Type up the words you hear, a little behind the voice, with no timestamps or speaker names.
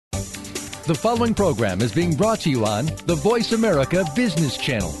The following program is being brought to you on the Voice America Business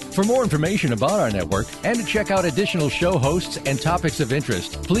Channel. For more information about our network and to check out additional show hosts and topics of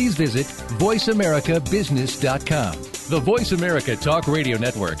interest, please visit voiceamericabusiness.com. The Voice America Talk Radio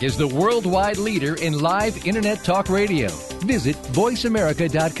Network is the worldwide leader in live Internet talk radio. Visit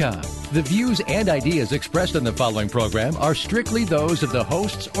voiceamerica.com. The views and ideas expressed on the following program are strictly those of the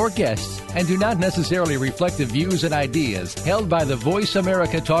hosts or guests and do not necessarily reflect the views and ideas held by the Voice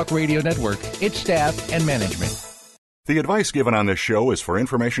America Talk Radio Network, its staff, and management. The advice given on this show is for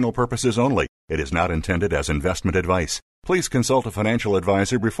informational purposes only. It is not intended as investment advice. Please consult a financial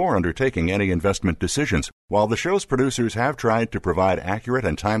advisor before undertaking any investment decisions. While the show's producers have tried to provide accurate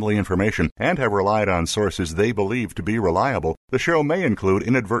and timely information and have relied on sources they believe to be reliable, the show may include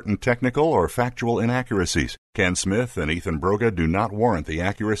inadvertent technical or factual inaccuracies. Ken Smith and Ethan Broga do not warrant the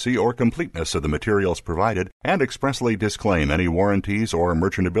accuracy or completeness of the materials provided and expressly disclaim any warranties or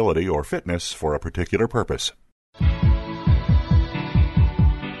merchantability or fitness for a particular purpose.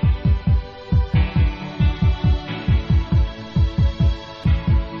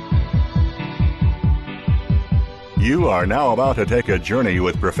 You are now about to take a journey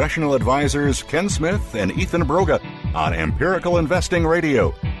with professional advisors Ken Smith and Ethan Broga on Empirical Investing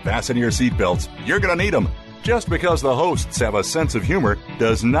Radio. Fasten your seatbelts. You're going to need them. Just because the hosts have a sense of humor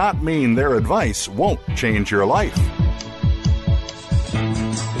does not mean their advice won't change your life.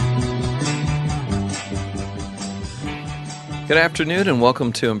 Good afternoon and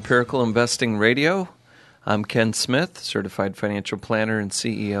welcome to Empirical Investing Radio. I'm Ken Smith, certified financial planner and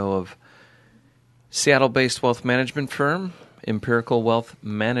CEO of Seattle-based wealth management firm, Empirical Wealth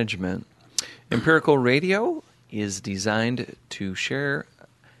Management. Empirical Radio is designed to share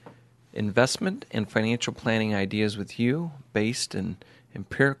investment and financial planning ideas with you based in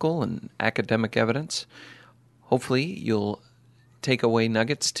empirical and academic evidence. Hopefully, you'll take away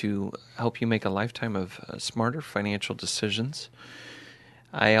nuggets to help you make a lifetime of smarter financial decisions.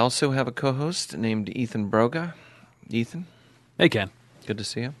 I also have a co-host named Ethan Broga. Ethan? Hey, Ken. Good to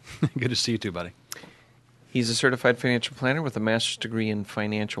see you. Good to see you too, buddy. He's a certified financial planner with a master's degree in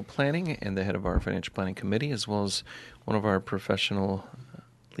financial planning and the head of our financial planning committee, as well as one of our professional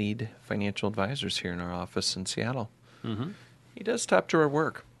lead financial advisors here in our office in Seattle. Mm-hmm. He does top drawer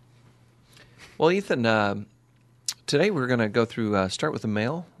work. Well, Ethan, today we're going to go through, start with a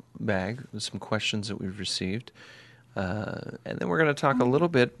mail bag with some questions that we've received. And then we're going to talk a little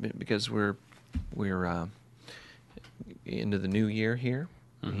bit, because we're into the new year here,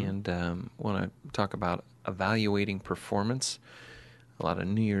 and want to talk about evaluating performance. A lot of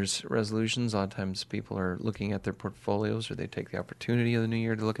New Year's resolutions. A lot of times people are looking at their portfolios, or they take the opportunity of the new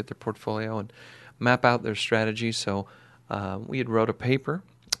year to look at their portfolio and map out their strategy. So we had wrote a paper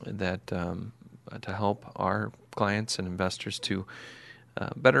that to help our clients and investors to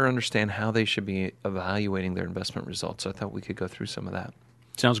better understand how they should be evaluating their investment results. So I thought we could go through some of that.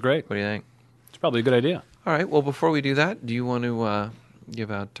 Sounds great. What do you think? It's probably a good idea. All right. Well, before we do that, do you want to give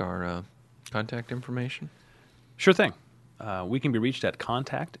out our contact information? Sure thing. We can be reached at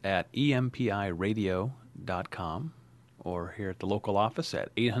contact@empiradio.com or here at the local office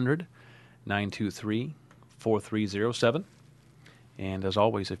at 800-923-4307. And as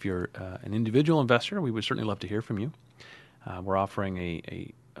always, if you're an individual investor, we would certainly love to hear from you. We're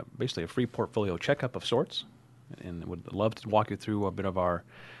offering basically a free portfolio checkup of sorts, and would love to walk you through a bit of our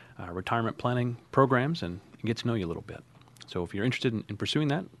retirement planning programs and get to know you a little bit. So if you're interested in pursuing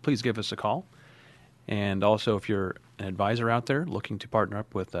that, please give us a call. And also, if you're an advisor out there looking to partner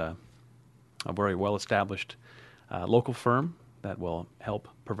up with a very well-established local firm that will help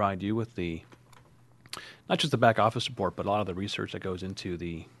provide you with not just the back office support, but a lot of the research that goes into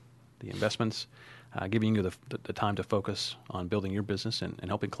the investments, giving you the time to focus on building your business and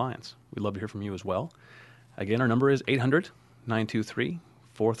helping clients. We'd love to hear from you as well. Again, our number is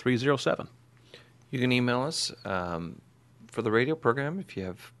 800-923-4307. You can email us for the radio program if you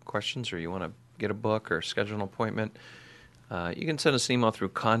have questions or you want to get a book or schedule an appointment. You can send us an email through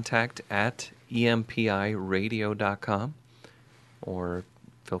contact@empiradio.com, or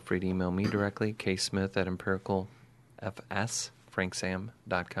feel free to email me directly,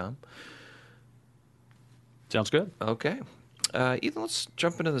 ksmith@empiricalfsfranksam.com. Sounds good. Okay. Ethan, let's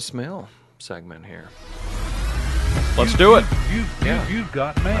jump into this mail segment here. Let's do it. You've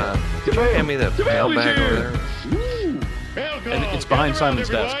got mail. Could you hand me the mailbag over there? And it's behind Simon's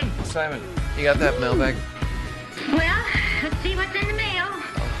desk. Simon, you got that mailbag? Well, let's see what's in the mail.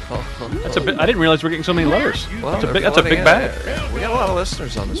 That's a bit. I didn't realize we're getting so many letters. Well, that's a big bag. We got a lot of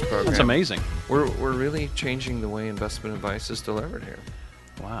listeners on this program. That's amazing. We're really changing the way investment advice is delivered here.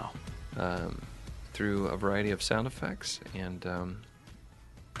 Wow. Through a variety of sound effects and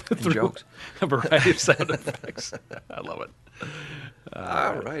and jokes. A variety of sound effects. I love it.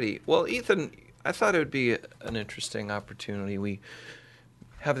 All righty. Well, Ethan, I thought it would be an interesting opportunity. We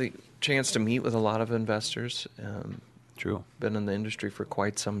have the chance to meet with a lot of investors. True. Been in the industry for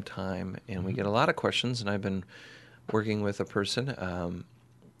quite some time, and we get a lot of questions. And I've been working with a person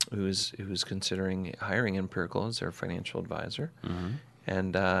who's considering hiring Empirical as their financial advisor,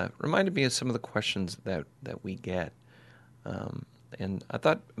 and reminded me of some of the questions that we get. And I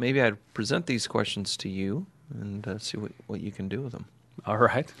thought maybe I'd present these questions to you and see what you can do with them. All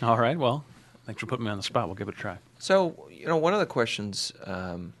right. Well, thanks for putting me on the spot. We'll give it a try. So, one of the questions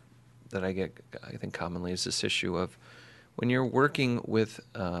that I get, I think, commonly is this issue of when you're working with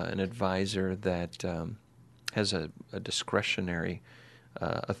an advisor that has a discretionary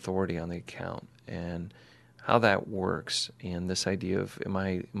authority on the account, and how that works, and this idea of am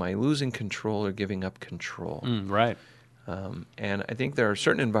I losing control or giving up control? Right. And I think there are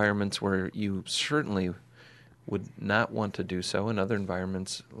certain environments where you certainly would not want to do so, and other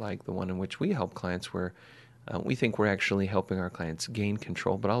environments like the one in which we help clients where we think we're actually helping our clients gain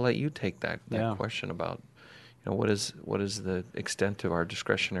control. But I'll let you take that question about what is the extent of our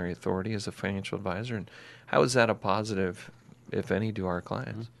discretionary authority as a financial advisor, and how is that a positive, if any, to our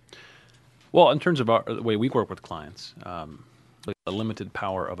clients? Well, in terms of the way we work with clients, a limited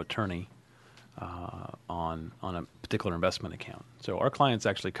power of attorney on a particular investment account. So our clients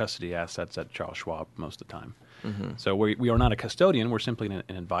actually custody assets at Charles Schwab most of the time. So we are not a custodian. We're simply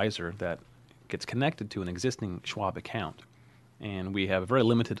an advisor that gets connected to an existing Schwab account, and we have a very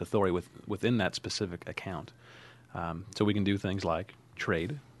limited authority within that specific account. So we can do things like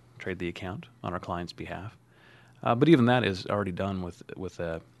trade the account on our client's behalf. But even that is already done with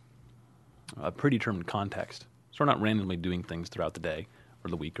a predetermined context. So we're not randomly doing things throughout the day or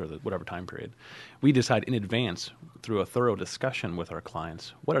the week or whatever time period. We decide in advance through a thorough discussion with our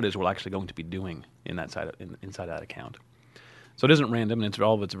clients what it is we're actually going to be doing inside that account. So it isn't random, and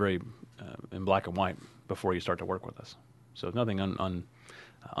all of it's very in black and white before you start to work with us. So nothing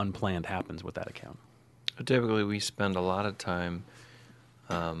unplanned happens with that account. Typically, we spend a lot of time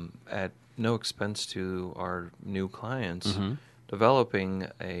at no expense to our new clients developing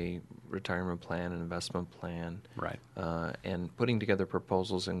a retirement plan, an investment plan, right, and putting together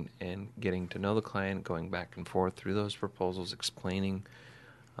proposals and getting to know the client, going back and forth through those proposals, explaining,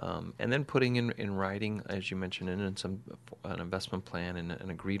 and then putting in writing, as you mentioned, an investment plan and an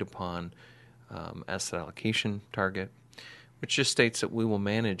agreed upon asset allocation target, which just states that we will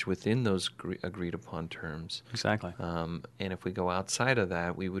manage within those agreed upon terms. Exactly. And if we go outside of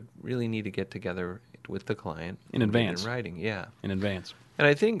that, we would really need to get together with the client in advance. In writing, yeah. In advance. And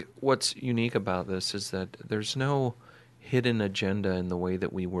I think what's unique about this is that there's no hidden agenda in the way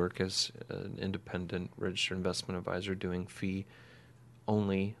that we work as an independent registered investment advisor doing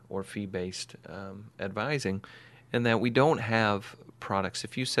fee-only or fee-based advising, and that we don't have products.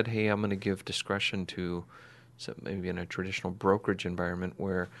 If you said, hey, I'm going to give discretion to maybe in a traditional brokerage environment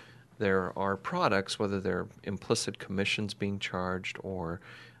where there are products, whether they're implicit commissions being charged or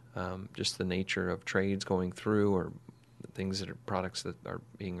just the nature of trades going through or things that are products that are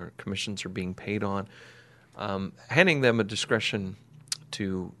being or commissions are being paid on, handing them a discretion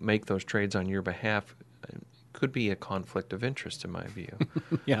to make those trades on your behalf could be a conflict of interest in my view.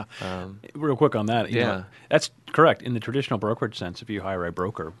 Yeah. Real quick on that. You know, that's correct. In the traditional brokerage sense, if you hire a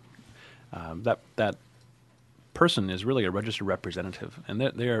broker, that person is really a registered representative, and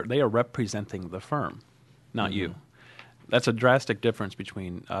they are representing the firm, not you. That's a drastic difference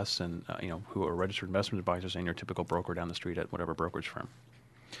between us and who are registered investment advisors and your typical broker down the street at whatever brokerage firm.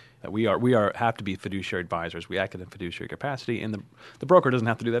 That we have to be fiduciary advisors. We act in a fiduciary capacity, and the broker doesn't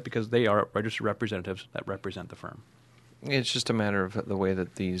have to do that because they are registered representatives that represent the firm. It's just a matter of the way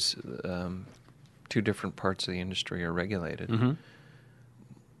that these two different parts of the industry are regulated.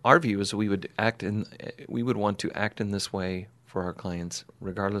 Our view is we would want to act in this way for our clients,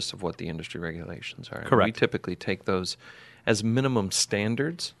 regardless of what the industry regulations are. Correct. We typically take those as minimum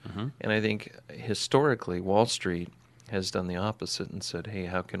standards, and I think historically Wall Street has done the opposite and said, "Hey,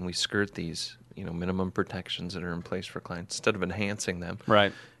 how can we skirt these minimum protections that are in place for clients instead of enhancing them?"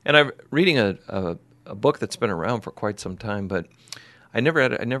 Right. And I'm reading a book that's been around for quite some time, but I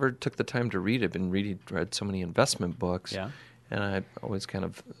never took the time to read it. Read so many investment books. Yeah. And I always kind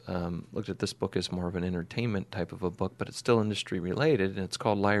of looked at this book as more of an entertainment type of a book, but it's still industry related, and it's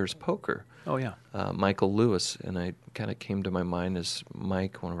called Liar's Poker. Oh, yeah. Michael Lewis, and I kind of came to my mind as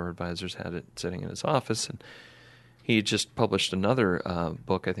Mike, one of our advisors, had it sitting in his office, and he just published another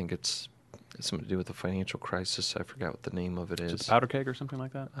book. I think it's something to do with the financial crisis. I forgot what the name of it is. Is it Powder Keg or something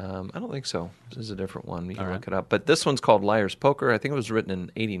like that? I don't think so. This is a different one. You can All look right. it up. But this one's called Liar's Poker. I think it was written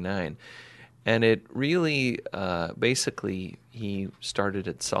in '89. And it really, basically, he started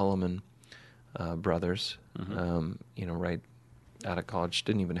at Solomon Brothers, right out of college.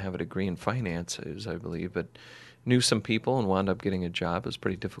 Didn't even have a degree in finance, I believe, but knew some people and wound up getting a job. It was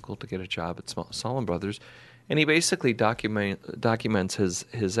pretty difficult to get a job at Solomon Brothers. And he basically documents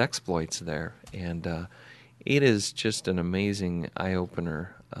his exploits there. And it is just an amazing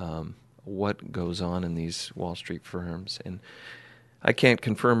eye-opener what goes on in these Wall Street firms. And I can't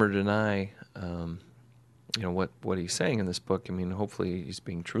confirm or deny what he's saying in this book. I mean, hopefully he's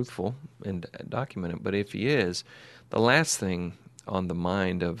being truthful and documented. But if he is, the last thing on the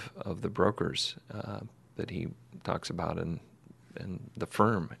mind of the brokers that he talks about and the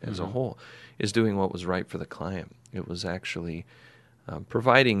firm as a whole is doing what was right for the client. It was actually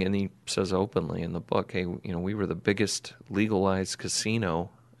providing, and he says openly in the book, hey, we were the biggest legalized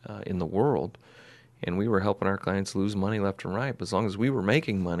casino in the world, and we were helping our clients lose money left and right. But as long as we were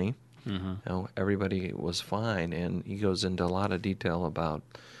making money, everybody was fine. And he goes into a lot of detail about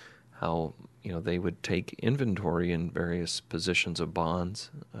how they would take inventory in various positions of bonds,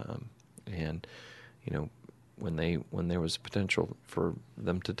 and when there was potential for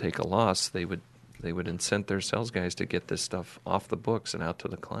them to take a loss, they would incent their sales guys to get this stuff off the books and out to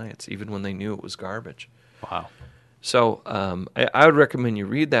the clients, even when they knew it was garbage. Wow. So I would recommend you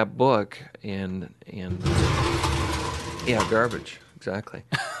read that book and garbage, exactly.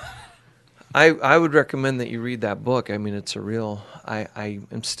 I would recommend that you read that book. I mean, it's a real. I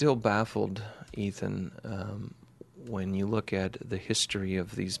am still baffled, Ethan, when you look at the history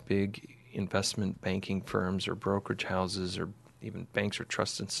of these big investment banking firms or brokerage houses or even banks or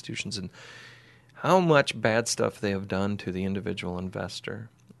trust institutions, and how much bad stuff they have done to the individual investor.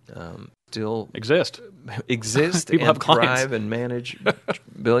 Still exist and People have clients. thrive and manage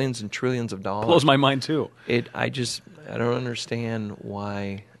billions and trillions of dollars. Blows my mind too. I don't understand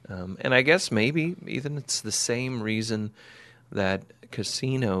why. And I guess maybe, Ethan, it's the same reason that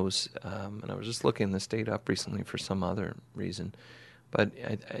casinos, and I was just looking this data up recently for some other reason, but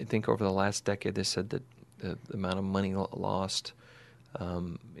I think over the last decade they said that the amount of money lost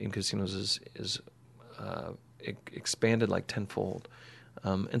in casinos is expanded like tenfold.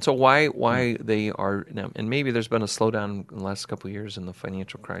 And so why they are now, and maybe there's been a slowdown in the last couple of years in the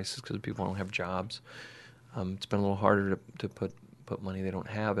financial crisis because people don't have jobs. It's been a little harder to put money they don't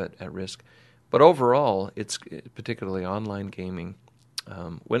have at risk. But overall, it's particularly online gaming,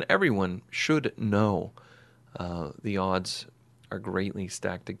 when everyone should know the odds are greatly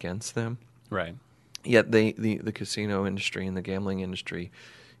stacked against them. Right. Yet the casino industry and the gambling industry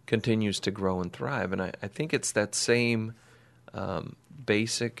continues to grow and thrive. And I think it's that same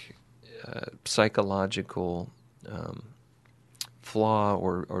basic psychological flaw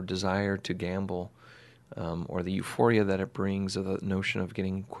or desire to gamble, or the euphoria that it brings, or the notion of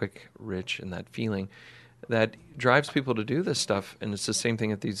getting quick rich and that feeling that drives people to do this stuff. And it's the same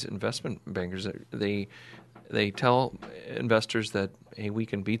thing at these investment bankers. They tell investors that, hey, we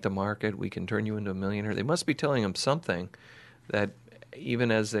can beat the market, we can turn you into a millionaire. They must be telling them something that even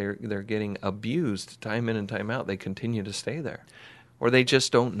as they're getting abused time in and time out, they continue to stay there. Or they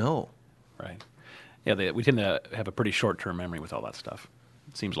just don't know. Right. Yeah, we tend to have a pretty short-term memory with all that stuff,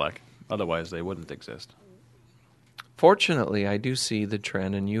 it seems like. Otherwise, they wouldn't exist. Fortunately, I do see the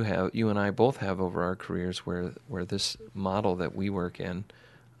trend, and you and I both have over our careers where this model that we work in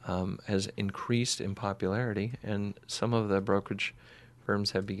has increased in popularity, and some of the brokerage firms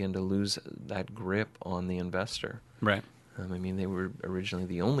have begun to lose that grip on the investor. Right. I mean, they were originally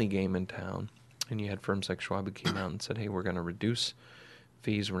the only game in town, and you had firms like Schwab who came out and said, hey, we're going to reduce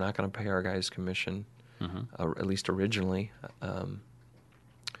fees. We're not going to pay our guys commission, at least originally. So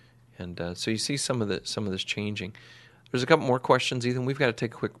you see some of this changing. There's a couple more questions, Ethan. We've got to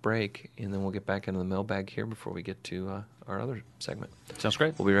take a quick break, and then we'll get back into the mailbag here before we get to our other segment. Sounds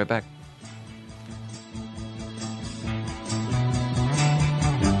great. We'll be right back.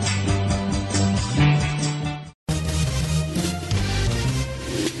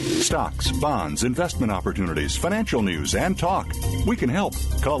 Stocks, bonds, investment opportunities, financial news, and talk. We can help.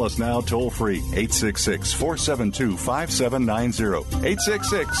 Call us now toll-free, 866-472-5790,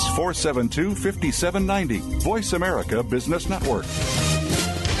 866-472-5790. Voice America Business Network.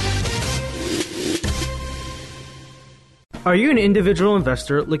 Are you an individual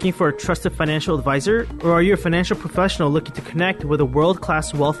investor looking for a trusted financial advisor? Or are you a financial professional looking to connect with a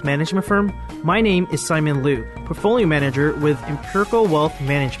world-class wealth management firm? My name is Simon Liu, Portfolio Manager with Empirical Wealth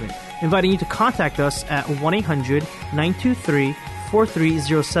Management, inviting you to contact us at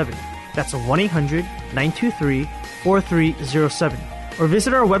 1-800-923-4307. That's 1-800-923-4307. Or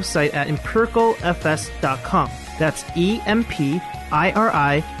visit our website at empiricalfs.com. That's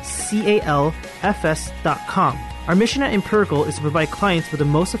EMPIRICALFS.com. Our mission at Empirical is to provide clients with the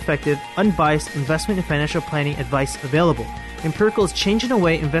most effective, unbiased investment and financial planning advice available. Empirical is changing the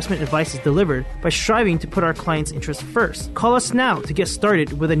way investment advice is delivered by striving to put our clients' interests first. Call us now to get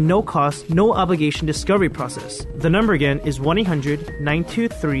started with a no-cost, no-obligation discovery process. The number again is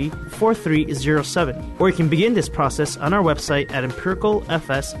 1-800-923-4307. Or you can begin this process on our website at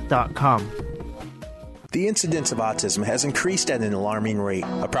empiricalfs.com. The incidence of autism has increased at an alarming rate.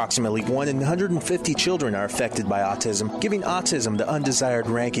 Approximately 1 in 150 children are affected by autism, giving autism the undesired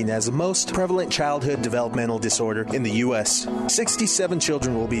ranking as the most prevalent childhood developmental disorder in the U.S. 67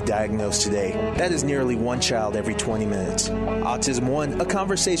 children will be diagnosed today. That is nearly one child every 20 minutes. Autism One, a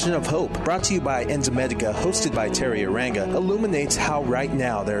conversation of hope, brought to you by Enzymedica, hosted by Terry Aranga, illuminates how right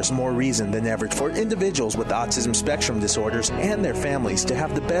now there is more reason than ever for individuals with autism spectrum disorders and their families to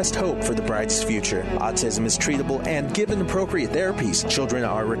have the best hope for the brightest future. Autism is treatable, and given appropriate therapies, children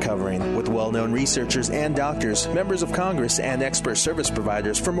are recovering. With well-known researchers and doctors, members of Congress, and expert service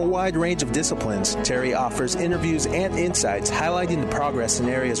providers from a wide range of disciplines, Terry offers interviews and insights highlighting the progress in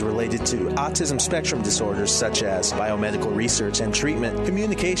areas related to autism spectrum disorders such as biomedical research and treatment,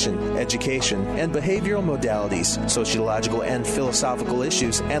 communication, education, and behavioral modalities, sociological and philosophical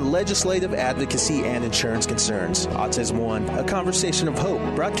issues, and legislative advocacy and insurance concerns. Autism One, a conversation of hope,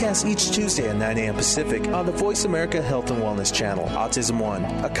 broadcasts each Tuesday at 9 a.m. Pacific on the Voice America Health and Wellness channel. Autism One,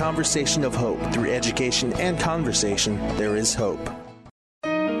 a conversation of hope. Through education and conversation, there is hope.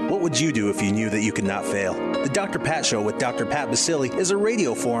 What would you do if you knew that you could not fail? The Dr. Pat Show with Dr. Pat Basili is a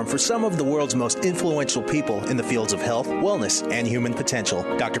radio forum for some of the world's most influential people in the fields of health, wellness, and human potential.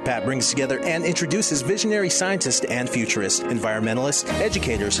 Dr. Pat brings together and introduces visionary scientists and futurists, environmentalists,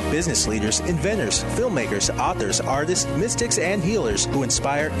 educators, business leaders, inventors, filmmakers, authors, artists, mystics, and healers who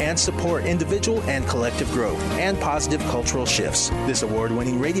inspire and support individual and collective growth and positive cultural shifts. This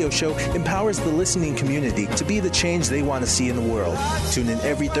award-winning radio show empowers the listening community to be the change they want to see in the world. Tune in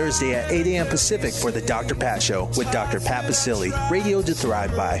every Thursday at 8 a.m. Pacific for the Dr. Pat Show with Dr. Pat Basili, radio to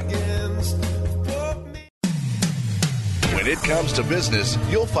thrive by. When it comes to business,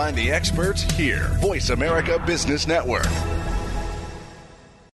 you'll find the experts here. Voice America Business Network.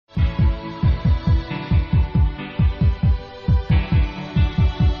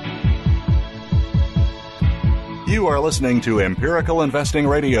 You are listening to Empirical Investing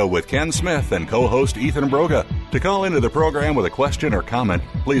Radio with Ken Smith and co-host Ethan Broga. To call into the program with a question or comment,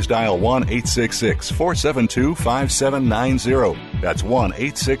 please dial 1-866-472-5790. That's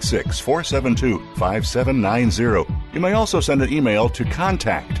 1-866-472-5790. You may also send an email to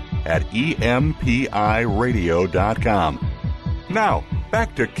contact@empiradio.com. Now,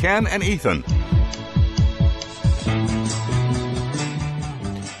 back to Ken and Ethan.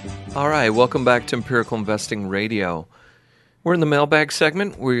 All right, welcome back to Empirical Investing Radio. We're in the mailbag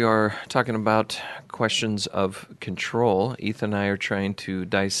segment. We are talking about questions of control. Ethan and I are trying to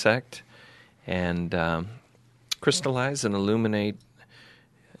dissect and crystallize and illuminate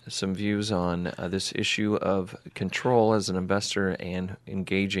some views on this issue of control as an investor and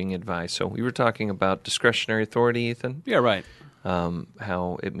engaging advice. So we were talking about discretionary authority, Ethan. Yeah, right.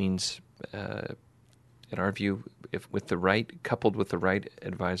 How it means, in our view, if with the right, coupled with the right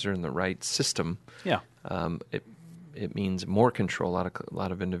advisor and the right system, it means more control. A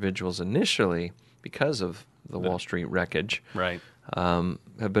lot of individuals initially, because of the Wall Street wreckage, right,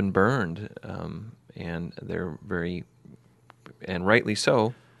 have been burned, and they're very, and rightly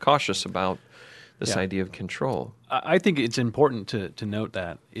so, cautious about this idea of control. I think it's important to note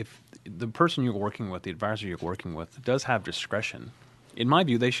that if the person you're working with, the advisor you're working with, does have discretion, in my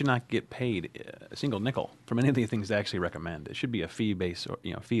view, they should not get paid a single nickel from any of the things they actually recommend. It should be a fee-based or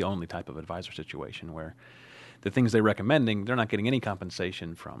fee-only type of advisor situation where the things they're recommending, they're not getting any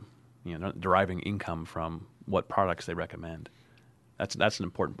compensation from, not deriving income from what products they recommend. That's an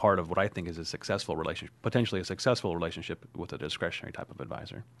important part of what I think is a successful relationship, potentially a successful relationship with a discretionary type of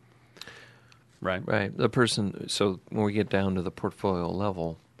advisor. Right. Right. The person. So when we get down to the portfolio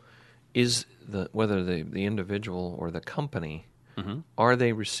level, is whether the individual or the company, are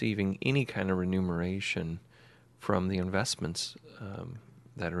they receiving any kind of remuneration from the investments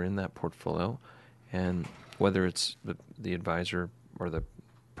that are in that portfolio, and whether it's the advisor or the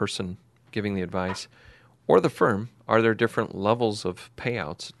person giving the advice or the firm, are there different levels of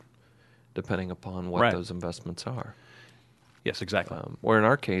payouts depending upon what those investments are? Yes, exactly. Or in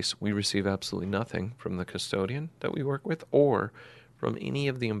our case, we receive absolutely nothing from the custodian that we work with or from any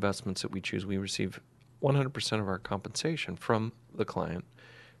of the investments that we choose. We receive 100% of our compensation from the client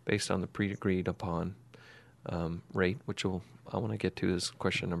based on the pre-agreed upon rate, which I want to get to is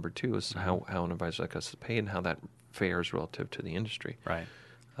question number 2, is how an advisor like us is paid and how that fares relative to the industry. Right.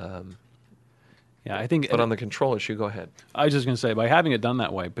 I think. But on the control issue, go ahead. I was just going to say, by having it done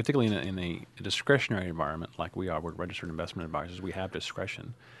that way, particularly in a discretionary environment like we are, we're registered investment advisors, we have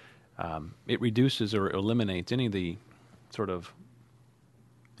discretion. It reduces or eliminates any of the sort of,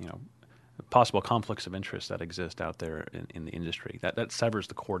 possible conflicts of interest that exist out there in the industry. That severs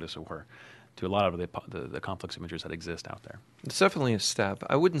the cord, as it were, to a lot of the conflicts of interest that exist out there. It's definitely a step.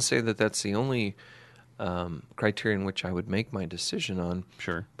 I wouldn't say that that's the only criteria in which I would make my decision on.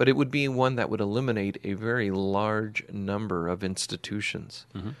 Sure. But it would be one that would eliminate a very large number of institutions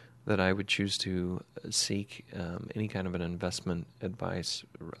that I would choose to seek any kind of an investment advice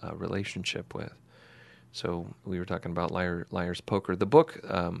relationship with. So we were talking about Liar's Poker. The book,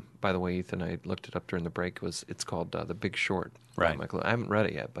 by the way, Ethan, I looked it up during the break. It's called The Big Short. Right. Michael. I haven't read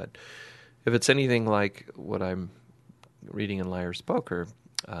it yet, but if it's anything like what I'm reading in Liar's Poker,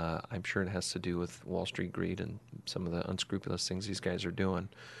 I'm sure it has to do with Wall Street greed and some of the unscrupulous things these guys are doing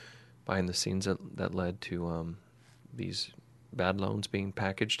behind the scenes that led to these bad loans being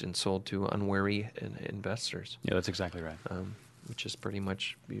packaged and sold to unwary investors. Yeah, that's exactly right. Which is pretty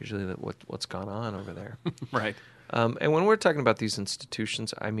much usually what's gone on over there. Right. And when we're talking about these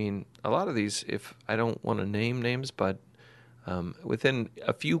institutions, I mean, a lot of these, if I don't want to name names, but within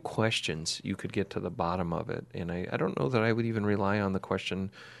a few questions, you could get to the bottom of it. And I don't know that I would even rely on the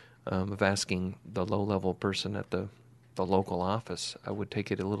question of asking the low-level person at the local office. I would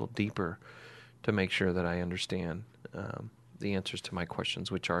take it a little deeper to make sure that I understand the answers to my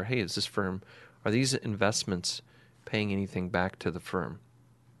questions, which are, hey, are these investments paying anything back to the firm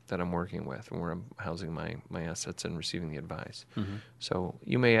that I'm working with and where I'm housing my assets and receiving the advice? So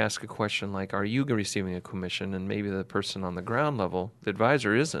you may ask a question like, are you receiving a commission? And maybe the person on the ground level, the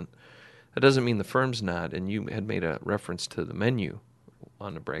advisor, isn't. That doesn't mean the firm's not. And you had made a reference to the menu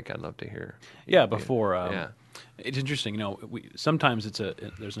on the break. I'd love to hear. Yeah, before. It's interesting. Sometimes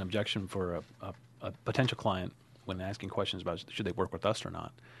there's an objection for a potential client when asking questions about should they work with us or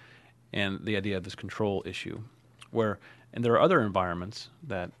not, and the idea of this control issue. And there are other environments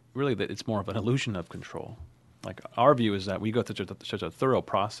that it's more of an illusion of control. Like our view is that we go through such a thorough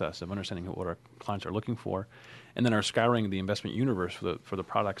process of understanding what our clients are looking for, and then are scouring the investment universe for the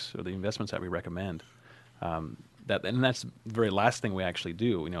products or the investments that we recommend. And that's the very last thing we actually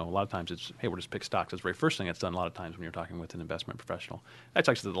do. A lot of times it's, hey, we'll just pick stocks. That's the very first thing that's done a lot of times when you're talking with an investment professional. That's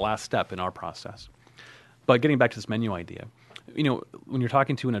actually the last step in our process. But getting back to this menu idea, when you're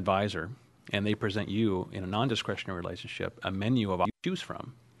talking to an advisor, and they present you in a non-discretionary relationship a menu of options to choose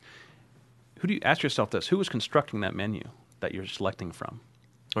from, who do you ask yourself this? Who is constructing that menu that you're selecting from?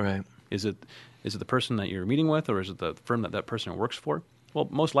 All right. Is it the person that you're meeting with, or is it the firm that person works for? Well,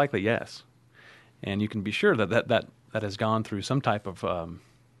 most likely, yes. And you can be sure that has gone through some type of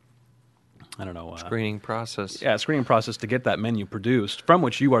screening process. Yeah, screening process to get that menu produced, from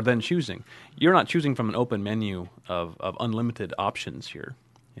which you are then choosing. You're not choosing from an open menu of unlimited options here.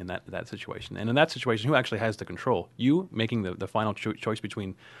 In that situation. And in that situation, who actually has the control? You making the final choice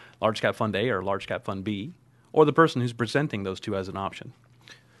between large cap fund A or large cap fund B, or the person who's presenting those two as an option?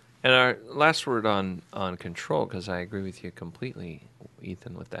 And our last word on control, because I agree with you completely,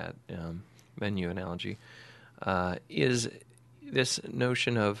 Ethan, with that menu analogy, is this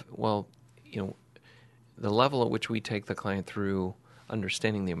notion of, the level at which we take the client through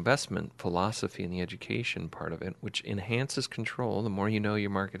understanding the investment philosophy and the education part of it, which enhances control. The more you know your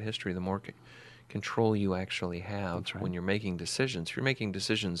market history, the more control you actually have when you're making decisions. If you're making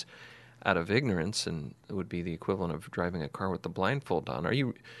decisions out of ignorance, and it would be the equivalent of driving a car with the blindfold on,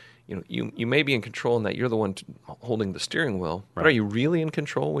 you may be in control in that you're the one holding the steering wheel, but are you really in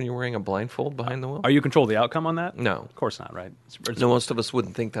control when you're wearing a blindfold behind the wheel? Are you control the outcome on that? No. Of course not, right? No, most of us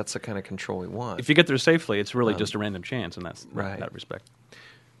wouldn't think that's the kind of control we want. If you get there safely, it's really just a random chance in that respect.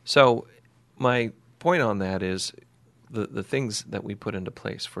 So my point on that is the things that we put into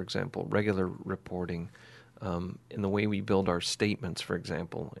place, for example, regular reporting, in the way we build our statements, for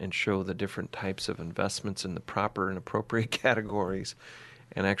example, and show the different types of investments in the proper and appropriate categories,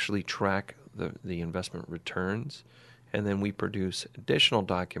 and actually track the investment returns. And then we produce additional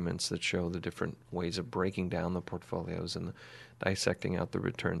documents that show the different ways of breaking down the portfolios and dissecting out the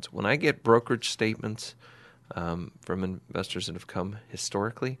returns. When I get brokerage statements from investors that have come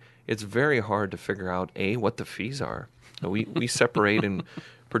historically, it's very hard to figure out, A, what the fees are. We separate and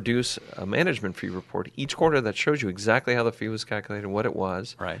produce a management fee report each quarter that shows you exactly how the fee was calculated, what it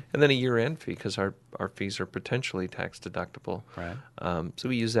was, and then a year-end fee, because our fees are potentially tax-deductible. So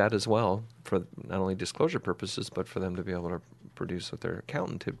we use that as well for not only disclosure purposes, but for them to be able to produce with their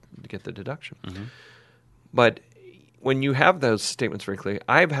accountant to get the deduction. Mm-hmm. But when you have those statements very clearly,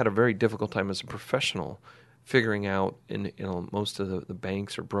 I've had a very difficult time as a professional figuring out in most of the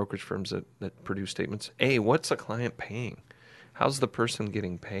banks or brokerage firms that produce statements, A, what's a client paying? How's the person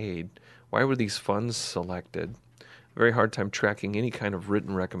getting paid? Why were these funds selected? Very hard time tracking any kind of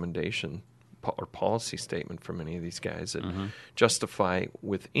written recommendation or policy statement from any of these guys that justify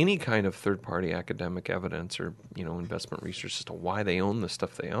with any kind of third-party academic evidence or investment research as to why they own the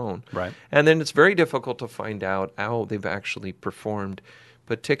stuff they own. Right. And then it's very difficult to find out how they've actually performed,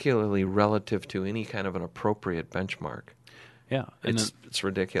 particularly relative to any kind of an appropriate benchmark. Yeah, it's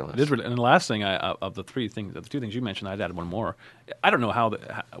ridiculous. It is, and the last thing of the two things you mentioned, I'd add one more. I don't know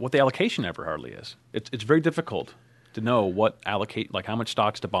what the allocation ever hardly is. It's very difficult to know what allocate, like how much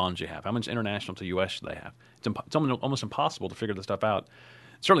stocks to bonds you have, how much international to U.S. they have. It's almost impossible to figure this stuff out.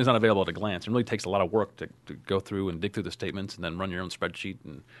 It certainly is not available at a glance. It really takes a lot of work to go through and dig through the statements and then run your own spreadsheet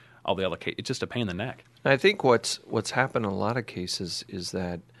and all the allocate. It's just a pain in the neck. I think what's happened in a lot of cases is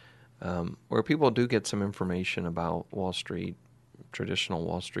that where people do get some information about Wall Street, traditional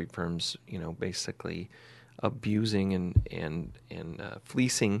Wall Street firms, basically abusing and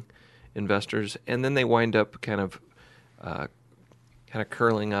fleecing investors, and then they wind up kind of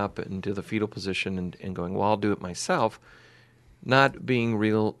curling up into the fetal position and going, well, I'll do it myself, not being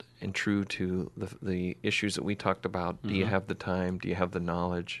real and true to the issues that we talked about. Do you have the time? Do you have the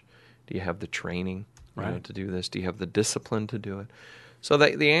knowledge? Do you have the training to do this? Do you have the discipline to do it? So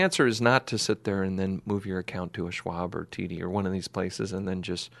the answer is not to sit there and then move your account to a Schwab or TD or one of these places and then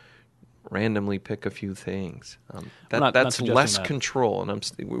just randomly pick a few things. That's less control,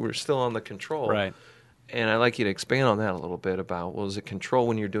 and we're still on the control. Right. And I'd like you to expand on that a little bit about, well, is it control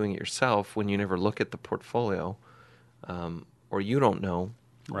when you're doing it yourself, when you never look at the portfolio, or you don't know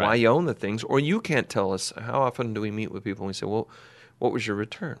why you own the things, or you can't tell us. How often do we meet with people and we say, well, what was your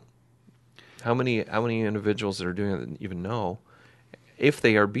return? How many individuals that are doing it even know if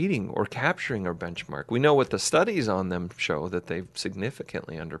they are beating or capturing our benchmark? We know what the studies on them show, that they've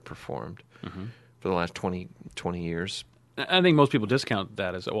significantly underperformed for the last 20 years. I think most people discount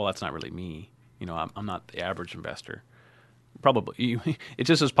that as, well, that's not really me. I'm not the average investor. Probably, it's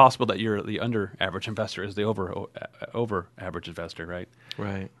just as possible that you're the under average investor as the over average investor, right?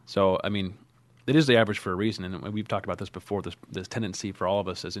 Right. So, I mean, it is the average for a reason, and we've talked about this before. This tendency for all of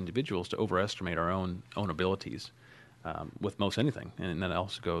us as individuals to overestimate our own abilities with most anything, and that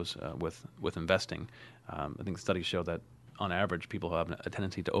also goes with investing. I think studies show that on average, people have a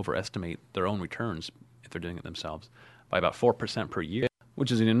tendency to overestimate their own returns if they're doing it themselves by about 4% per year,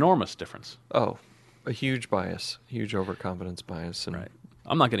 which is an enormous difference. Oh, a huge bias, huge overconfidence bias. And right.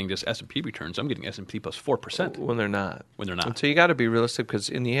 I'm not getting just S&P returns. I'm getting S&P plus 4%. When they're not. And so you got to be realistic, because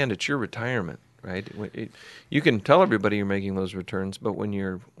in the end, it's your retirement, right? You can tell everybody you're making those returns, but when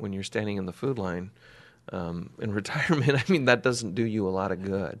you're standing in the food line in retirement, I mean, that doesn't do you a lot of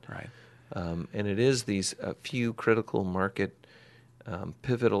good. Right. And it is these few critical market,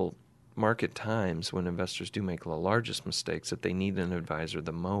 pivotal market times when investors do make the largest mistakes that they need an advisor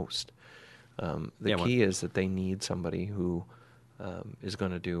the most. The key is that they need somebody who is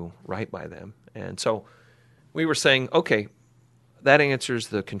going to do right by them. And so we were saying, okay, that answers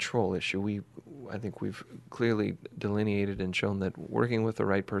the control issue. I think we've clearly delineated and shown that working with the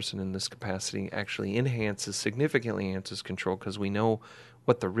right person in this capacity actually significantly enhances control, because we know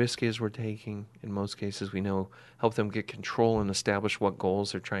what the risk is we're taking. In most cases, we help them get control and establish what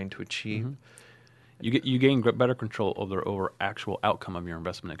goals they're trying to achieve. Mm-hmm. You gain better control over actual outcome of your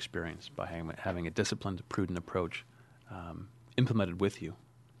investment experience by having a disciplined, prudent approach implemented with you.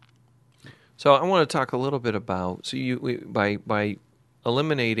 So I want to talk a little bit about by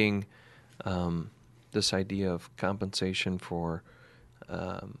eliminating this idea of compensation for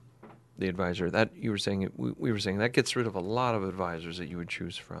the advisor. That we were saying that gets rid of a lot of advisors that you would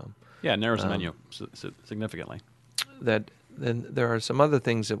choose from. Yeah, it narrows the menu significantly. Then there are some other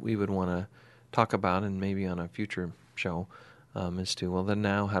things that we would want to talk about, and maybe on a future show, as to, well, then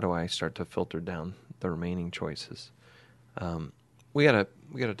now how do I start to filter down the remaining choices? We gotta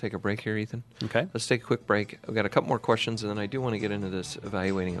take a break here, Ethan. Okay. Let's take a quick break. I've got a couple more questions, and then I do want to get into this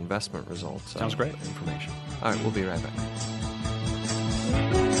evaluating investment results. Sounds great. Information. All right, we'll be right back.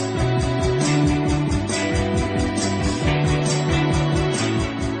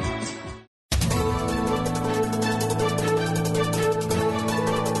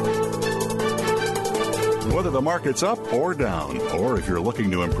 Whether the market's up or down, or if you're looking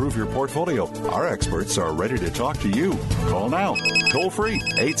to improve your portfolio, our experts are ready to talk to you. Call now. Toll free,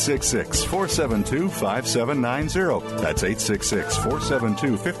 866-472-5790. That's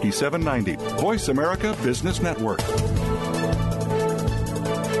 866-472-5790. Voice America Business Network.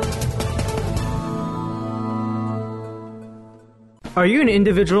 Are you an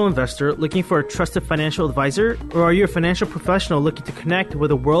individual investor looking for a trusted financial advisor, or are you a financial professional looking to connect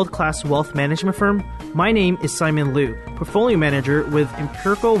with a world-class wealth management firm? My name is Simon Liu, portfolio manager with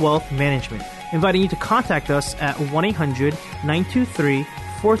Empirical Wealth Management, inviting you to contact us at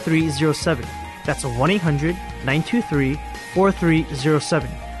 1-800-923-4307. That's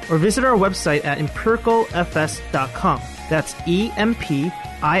 1-800-923-4307. Or visit our website at empiricalfs.com. That's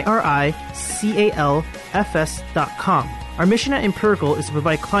EMPIRICALFS.com. Our mission at Empirical is to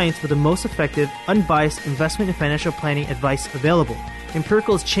provide clients with the most effective, unbiased investment and financial planning advice available.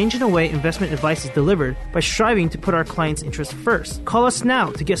 Empirical is changing the way investment advice is delivered by striving to put our clients' interests first. Call us now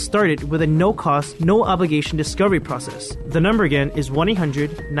to get started with a no-cost, no-obligation discovery process. The number again is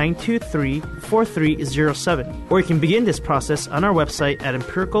 1-800-923-4307. Or you can begin this process on our website at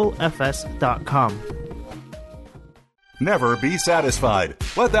empiricalfs.com. Never be satisfied.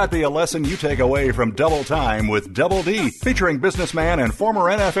 Let that be a lesson you take away from Double Time with Double D, featuring businessman and former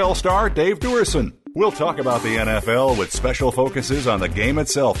NFL star Dave Duerson. We'll talk about the NFL with special focuses on the game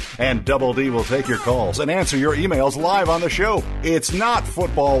itself, and Double D will take your calls and answer your emails live on the show. It's not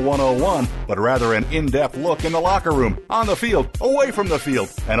Football 101, but rather an in-depth look in the locker room, on the field, away from the field,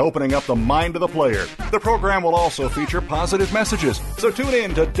 and opening up the mind of the player. The program will also feature positive messages, so tune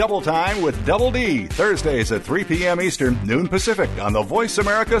in to Double Time with Double D, Thursdays at 3 p.m. Eastern, noon Pacific, on the Voice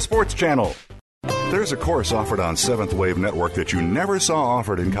America Sports Channel. There's a course offered on Seventh Wave Network that you never saw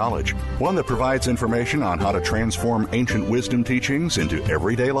offered in college. One that provides information on how to transform ancient wisdom teachings into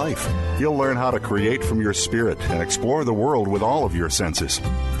everyday life. You'll learn how to create from your spirit and explore the world with all of your senses.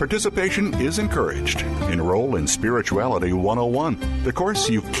 Participation is encouraged. Enroll in Spirituality 101, the course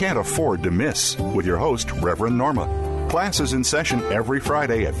you can't afford to miss, with your host, Reverend Norma. Class is in session every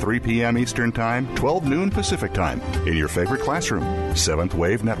Friday at 3 p.m. Eastern Time, 12 noon Pacific Time, in your favorite classroom, Seventh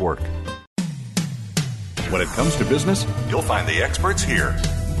Wave Network. When it comes to business, you'll find the experts here.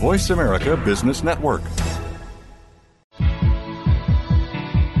 Voice America Business Network.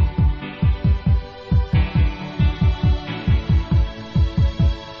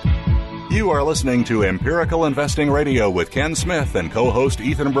 You are listening to Empirical Investing Radio with Ken Smith and co-host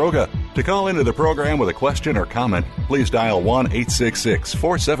Ethan Broga. To call into the program with a question or comment, please dial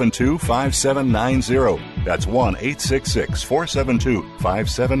 1-866-472-5790. That's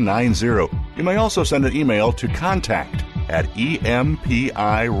 1-866-472-5790. You may also send an email to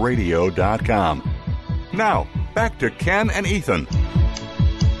contact@empiradio.com. Now, back to Ken and Ethan.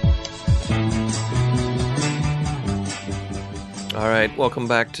 All right, welcome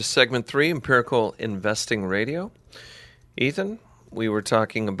back to segment 3, Empirical Investing Radio. Ethan, we were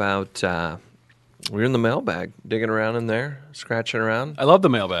talking about, we were in the mailbag, digging around in there, scratching around. I love the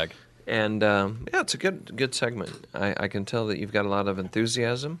mailbag. And, yeah, it's a good segment. I can tell that you've got a lot of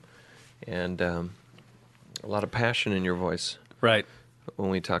enthusiasm and a lot of passion in your voice. Right. When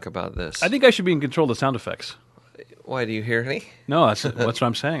we talk about this. I think I should be in control of the sound effects. Why, do you hear any? No, that's what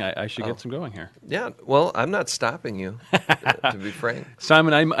I'm saying. I should get some going here. Yeah, well, I'm not stopping you, to be frank.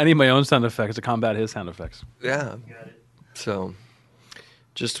 Simon, I need my own sound effects to combat his sound effects. Yeah. So,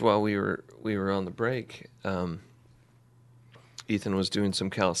 just while we were on the break, Ethan was doing some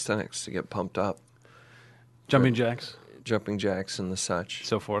calisthenics to get pumped up. Jumping jacks, and the such.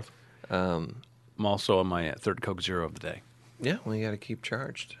 So forth. I'm also on my third Coke Zero of the day. Yeah, well, you got to keep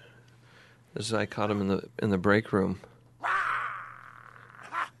charged. This is, I caught him in the break room.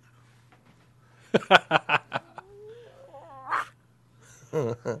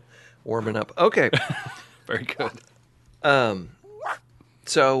 Warming up. Okay. Very good.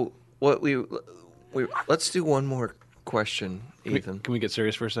 So what we let's do one more question, Ethan. Can we get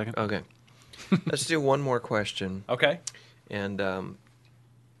serious for a second? Okay. Let's do one more question. Okay. And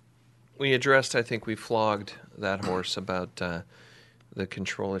we addressed, I think we flogged that horse about the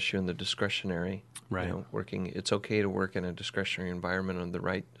control issue and the discretionary. Right. It's okay to work in a discretionary environment under the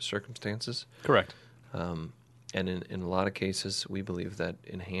right circumstances. Correct. And in a lot of cases, we believe that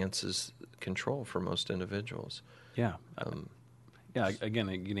enhances control for most individuals. Yeah.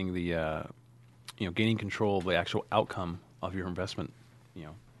 Again, getting the gaining control of the actual outcome of your investment,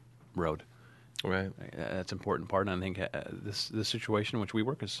 road. Right. That's an important part, and I think this situation in which we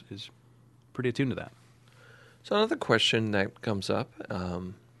work is pretty attuned to that. So another question that comes up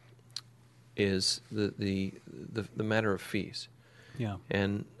is the matter of fees. Yeah.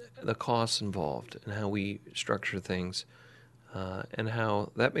 And the costs involved and how we structure things and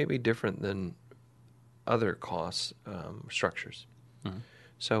how that may be different than other cost structures. Mm-hmm.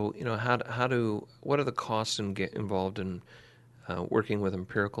 So, what are the costs involved in working with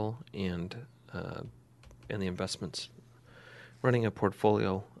Empirical and the investments, running a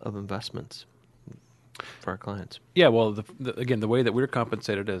portfolio of investments? for our clients? Yeah, well, again, the way that we're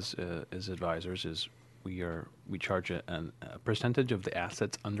compensated as advisors is we charge a percentage of the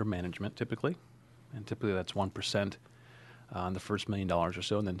assets under management typically, and typically that's 1% on the first $1 million or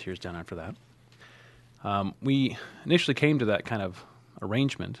so, and then tiers down after that. We initially came to that kind of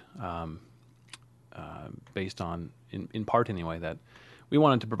arrangement based on, in part anyway, that we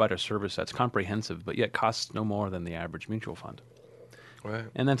wanted to provide a service that's comprehensive, but yet costs no more than the average mutual fund. Right.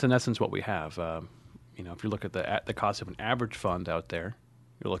 And that's in essence what we have. If you look at the cost of an average fund out there,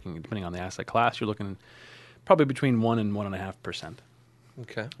 you're looking, depending on the asset class, you're looking probably between 1 and 1.5%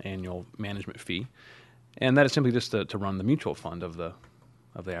 annual management fee, and that is simply just to run the mutual fund of the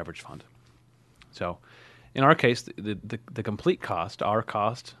average fund. So, in our case, the complete cost, our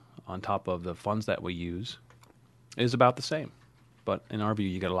cost on top of the funds that we use, is about the same. But in our view,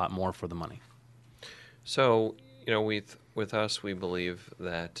 you get a lot more for the money. So, with us, we believe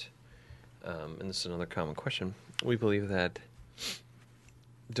that, and this is another common question, we believe that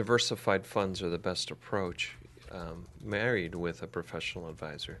diversified funds are the best approach, married with a professional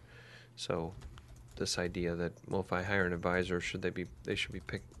advisor. So, this idea that, well, if I hire an advisor, should they be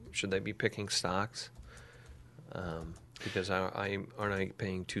picking stocks? Because aren't I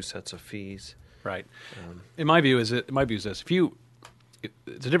paying two sets of fees? Right. In my view, is this: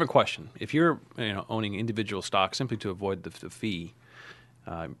 it's a different question. If you're owning individual stocks simply to avoid the fee,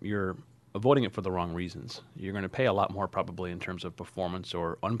 you're avoiding it for the wrong reasons. You're going to pay a lot more probably in terms of performance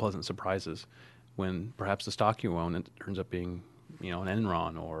or unpleasant surprises when perhaps the stock you own turns up being an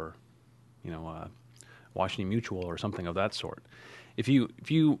Enron or Washington Mutual or something of that sort. If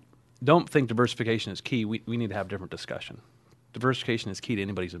you don't think diversification is key, we need to have a different discussion. Diversification is key to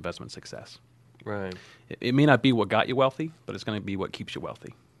anybody's investment success. Right. It may not be what got you wealthy, but it's going to be what keeps you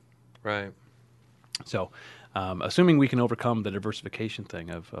wealthy. Right. So, assuming we can overcome the diversification thing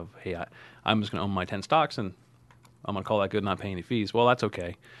of hey, I'm just going to own my 10 stocks and I'm going to call that good and not pay any fees, well, that's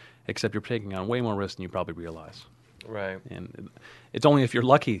okay, except you're taking on way more risk than you probably realize. Right. And it's only if you're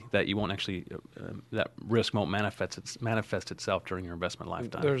lucky that you won't actually, that risk won't manifest itself during your investment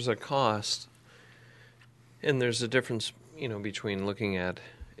lifetime. There's a cost, and there's a difference, between looking at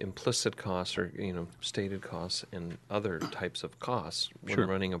implicit costs or stated costs and other types of costs when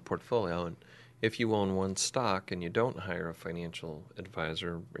running a portfolio. And if you own one stock and you don't hire a financial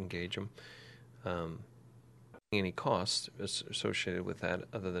advisor, engage them, any costs associated with that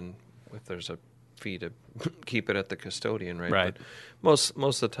other than if there's a fee to keep it at the custodian, right? Right. But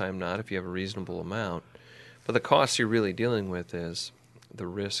most of the time not, if you have a reasonable amount. But the cost you're really dealing with is the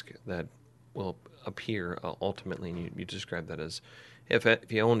risk that will appear ultimately, and you describe that as if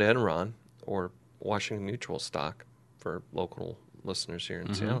you owned Enron or Washington Mutual stock for local listeners here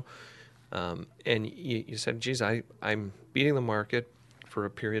in Seattle, and you said, geez, I'm beating the market for a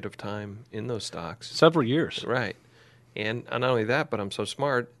period of time in those stocks. Several years. Right. And not only that, but I'm so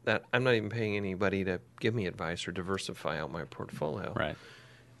smart that I'm not even paying anybody to give me advice or diversify out my portfolio. Right.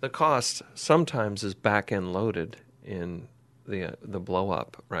 The cost sometimes is back-end loaded in the blow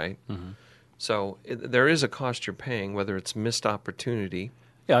up, right? Mm-hmm. So there is a cost you're paying, whether it's missed opportunity.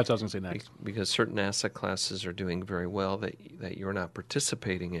 Yeah, that's what I was going to say next. Because certain asset classes are doing very well that you're not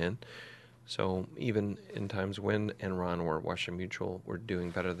participating in. So even in times when Enron or Washington Mutual were doing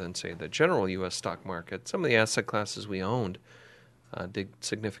better than, say, the general U.S. stock market, some of the asset classes we owned did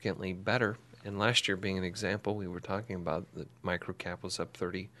significantly better. And last year being an example, we were talking about the microcap was up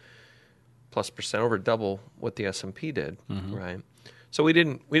 30+%, over double what the S&P did, right? So we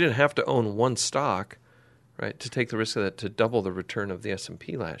didn't have to own one stock, right, to take the risk of that to double the return of the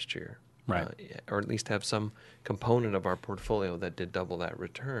S&P last year, right, or at least have some component of our portfolio that did double that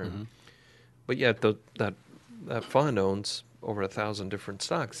return. But yet that fund owns over 1,000 different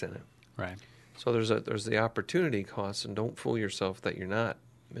stocks in it, right. So there's the opportunity cost, and don't fool yourself that you're not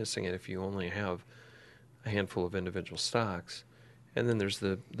missing it if you only have a handful of individual stocks. And then there's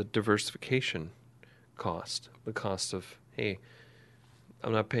the diversification cost, the cost of, hey,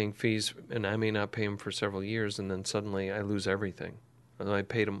 I'm not paying fees, and I may not pay them for several years, and then suddenly I lose everything. And I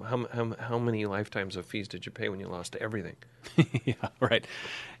paid them. How many lifetimes of fees did you pay when you lost everything? Yeah, right.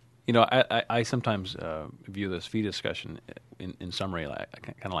 I sometimes view this fee discussion in summary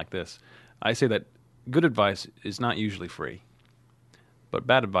kind of like this. I say that good advice is not usually free, but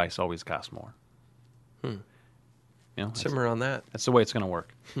bad advice always costs more. Simmer on that. That's the way it's going to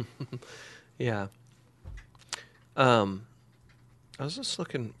work. Yeah. I was just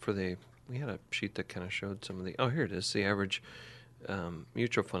looking for we had a sheet that kind of showed some of here it is, the average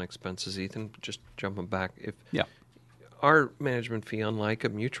mutual fund expenses, Ethan, just jumping back. Our management fee, unlike a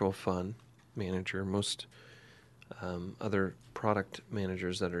mutual fund manager, most other product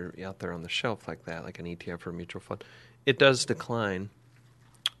managers that are out there on the shelf like that, like an ETF or a mutual fund, it does decline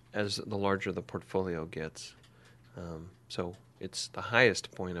as the larger the portfolio gets. So it's the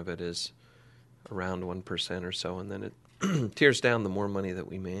highest point of it is around 1% or so, and then it tears down the more money that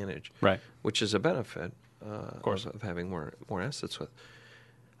we manage, right? Which is a benefit, of course, of having more assets with.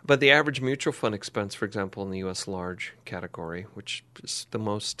 But the average mutual fund expense, for example, in the U.S. large category, which is the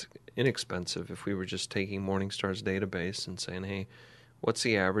most inexpensive, if we were just taking Morningstar's database and saying, hey, what's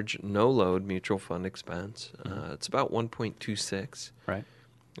the average no-load mutual fund expense? It's about 1.26. Right.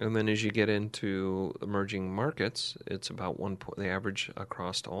 And then as you get into emerging markets, it's about the average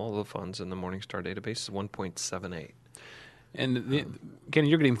across all the funds in the Morningstar database is 1.78. And again,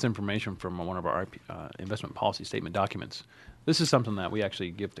 you're getting this information from one of our investment policy statement documents. This is something that we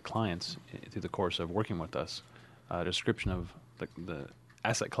actually give to clients through the course of working with us, a description of the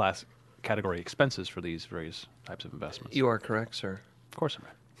asset class category expenses for these various types of investments. You are correct, sir. Of course I'm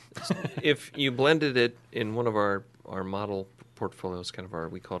right. If you blended it in one of our model portfolios,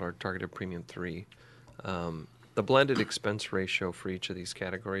 we call it our targeted premium 3, the blended expense ratio for each of these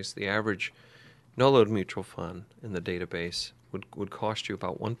categories, the average no-load mutual fund in the database would cost you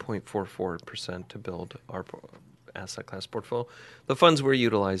about 1.44% to build our asset class portfolio. The funds we're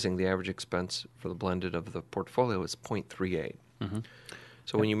utilizing, the average expense for the blended of the portfolio is 0.38. Mm-hmm.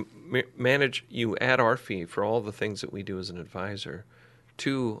 So when you manage, you add our fee for all the things that we do as an advisor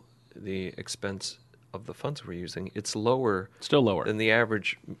to the expense of the funds we're using, it's still lower than the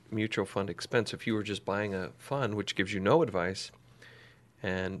average mutual fund expense. If you were just buying a fund, which gives you no advice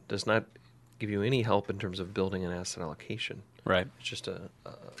and does not give you any help in terms of building an asset allocation. Right. It's just a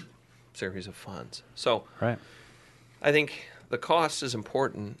series of funds. So right. I think the cost is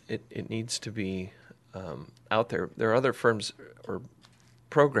important. It needs to be out there. There are other firms or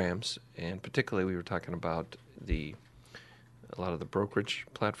programs, and particularly we were talking about a lot of the brokerage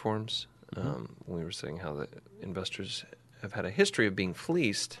platforms. We were saying how the investors have had a history of being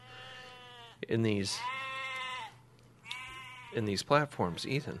fleeced in these platforms.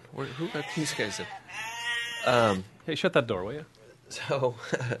 Ethan, who got these guys in? Hey, shut that door, will you? So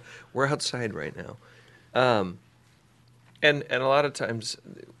we're outside right now, and a lot of times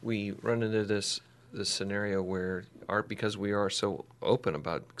we run into this scenario where because we are so open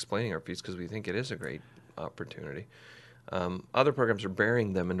about explaining our fees because we think it is a great opportunity. Other programs are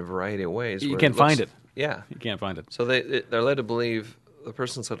bearing them in a variety of ways. You can't find it. Yeah, you can't find it. So they're led to believe, the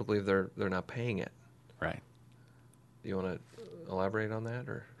person's led to believe they're not paying it. Right. Do you want to elaborate on that,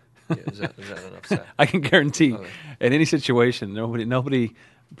 or is that enough said? I can guarantee, in any situation, nobody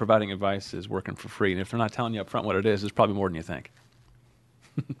providing advice is working for free, and if they're not telling you up front what it is, it's probably more than you think.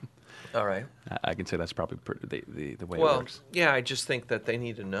 All right. I can say that's probably the way it works. Yeah, I just think that they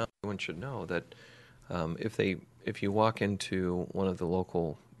need to know. Everyone should know that if you walk into one of the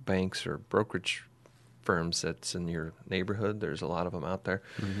local banks or brokerage firms that's in your neighborhood, there's a lot of them out there,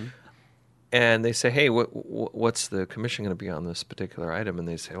 and they say, hey, what's the commission going to be on this particular item? And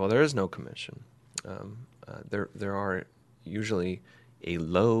they say, well, there is no commission. There are usually a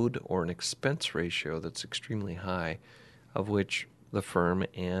load or an expense ratio that's extremely high, of which the firm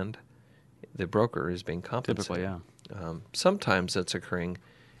and the broker is being compensated. Typically, yeah. Sometimes that's occurring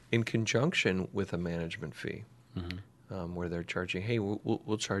in conjunction with a management fee, where they're charging, hey,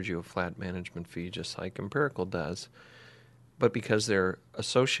 we'll charge you a flat management fee just like Empirical does. But because they're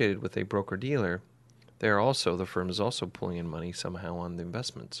associated with a broker-dealer, the firm is also pulling in money somehow on the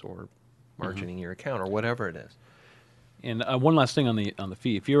investments or margining your account or whatever it is. And one last thing on the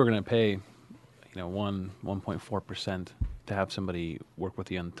fee. If you were going to pay 1.4% to have somebody work with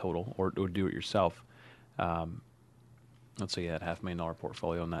you on the total or do it yourself, let's say you had $500,000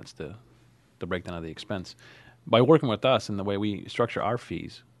 portfolio and that's the breakdown of the expense. By working with us and the way we structure our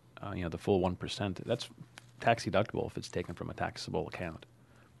fees, the full 1%, that's tax deductible if it's taken from a taxable account.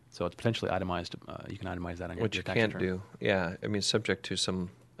 So it's potentially itemized. You can itemize that on your tax return. Which you can't do. Yeah, I mean, subject to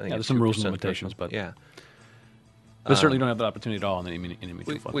some. I think there's some rules and limitations, but yeah. But certainly don't have that opportunity at all in a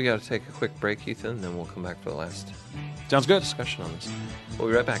mutual fund. We got to take a quick break, Ethan, and then we'll come back for the last. Sounds good. Discussion on this. We'll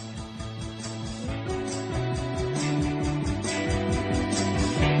be right back.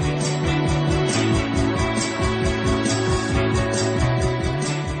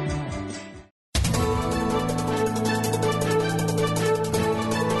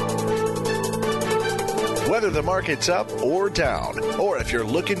 Whether the market's up or down, or if you're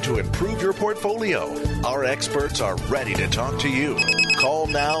looking to improve your portfolio, our experts are ready to talk to you. Call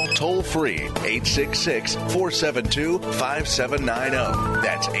now toll free 866-472-5790.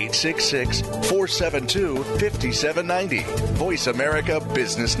 That's 866-472-5790. Voice America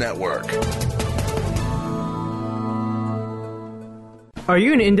Business Network. Are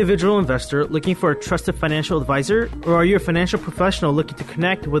you an individual investor looking for a trusted financial advisor, or are you a financial professional looking to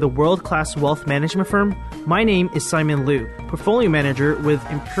connect with a world-class wealth management firm? My name is Simon Liu, portfolio manager with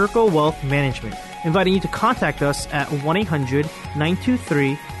Empirical Wealth Management, inviting you to contact us at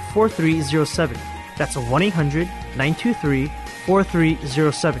 1-800-923-4307. That's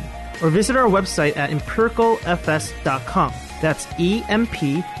 1-800-923-4307. Or visit our website at empiricalfs.com. That's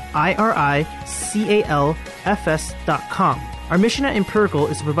EMPIRICALFS.com. Our mission at Empirical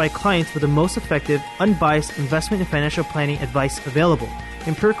is to provide clients with the most effective, unbiased investment and financial planning advice available.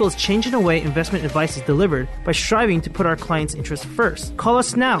 Empirical is changing the way investment advice is delivered by striving to put our clients' interests first. Call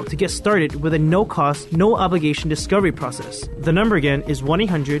us now to get started with a no-cost, no-obligation discovery process. The number again is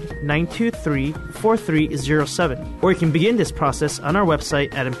 1-800-923-4307. Or you can begin this process on our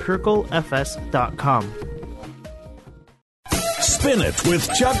website at empiricalfs.com. Spin It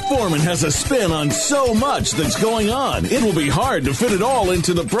with Chuck Foreman has a spin on so much that's going on. It will be hard to fit it all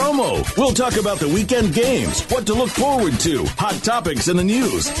into the promo. We'll talk about the weekend games, what to look forward to, hot topics in the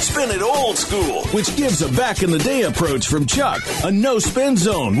news. Spin It old school, which gives a back-in-the-day approach from Chuck. A no-spin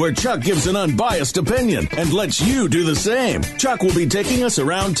zone where Chuck gives an unbiased opinion and lets you do the same. Chuck will be taking us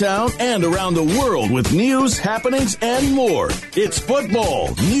around town and around the world with news, happenings, and more. It's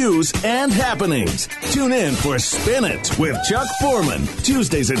football, news, and happenings. Tune in for Spin It with Chuck Foreman,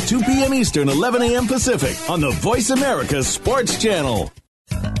 Tuesdays at 2 p.m. Eastern, 11 a.m. Pacific on the Voice America Sports Channel.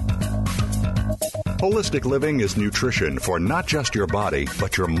 Holistic living is nutrition for not just your body,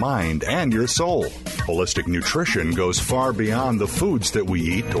 but your mind and your soul. Holistic nutrition goes far beyond the foods that we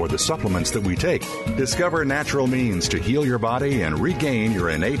eat or the supplements that we take. Discover natural means to heal your body and regain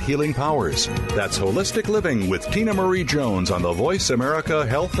your innate healing powers. That's Holistic Living with Tina Marie Jones on the Voice America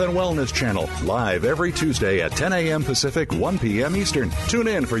Health and Wellness Channel, live every Tuesday at 10 a.m. Pacific, 1 p.m. Eastern. Tune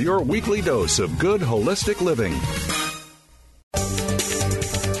in for your weekly dose of good holistic living.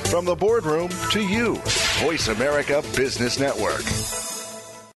 From the boardroom to you, Voice America Business Network.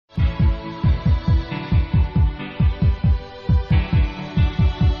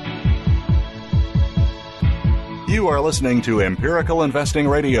 You are listening to Empirical Investing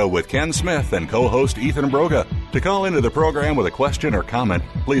Radio with Ken Smith and co-host Ethan Broga. To call into the program with a question or comment,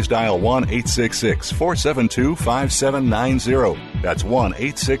 please dial 1-866-472-5790. That's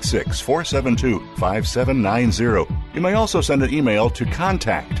 1-866-472-5790. You may also send an email to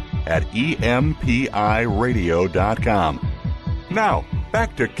contact@empiradio.com. Now,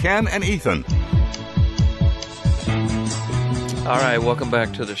 back to Ken and Ethan. All right, welcome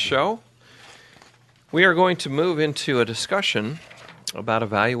back to the show. We are going to move into a discussion about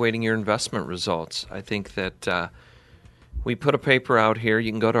evaluating your investment results. I think that we put a paper out here.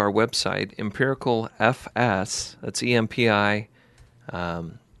 You can go to our website, Empirical FS. That's EMPIRICALFS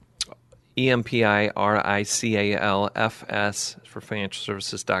for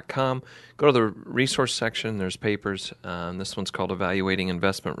financialservices.com. Go to the resource section. There's papers. This one's called Evaluating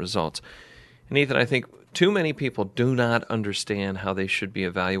Investment Results. And Ethan, I think too many people do not understand how they should be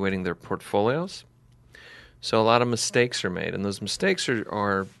evaluating their portfolios. So a lot of mistakes are made, and those mistakes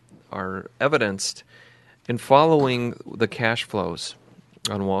are evidenced in following the cash flows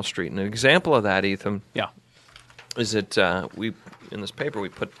on Wall Street. And an example of that, Ethan, is that we in this paper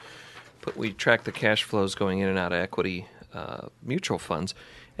we track the cash flows going in and out of equity mutual funds,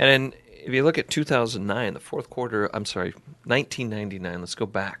 and if you look at 2009, the fourth quarter, 1999. Let's go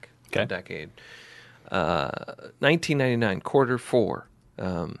back a decade. 1999, quarter four.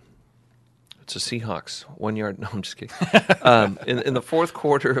 It's the Seahawks, 1 yard. No, I'm just kidding. In the fourth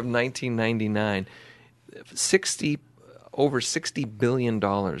quarter of 1999, over $60 billion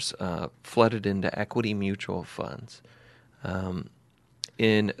flooded into equity mutual funds.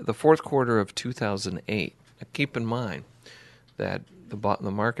 In the fourth quarter of 2008, keep in mind that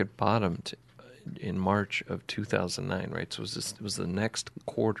the market bottomed in March of 2009, right? So it was the next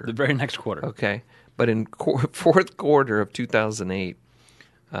quarter. The very next quarter. Okay. But in fourth quarter of 2008,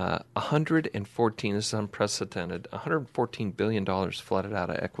 114, this is unprecedented, $114 billion flooded out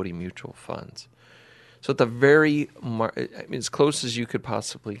of equity mutual funds. So at the very, as close as you could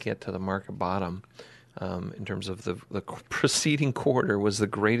possibly get to the market bottom, in terms of the preceding quarter was the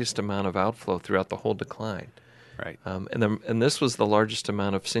greatest amount of outflow throughout the whole decline. Right. And this was the largest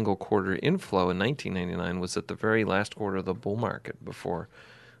amount of single quarter inflow in 1999 was at the very last quarter of the bull market before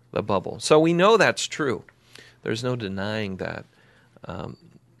the bubble. So we know that's true. There's no denying that.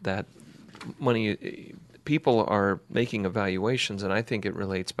 That people are making evaluations, and I think it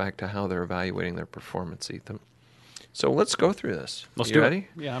relates back to how they're evaluating their performance, Ethan. So let's go through this. Let's you do ready?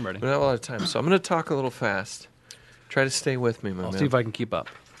 It. Yeah, I'm ready. We don't have a lot of time, so I'm going to talk a little fast. Try to stay with me, my man. I'll see if I can keep up.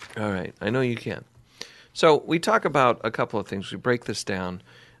 All right. I know you can. So we talk about a couple of things. We break this down,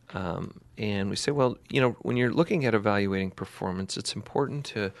 and we say, well, when you're looking at evaluating performance, it's important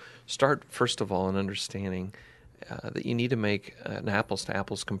to start, first of all, in understanding that you need to make an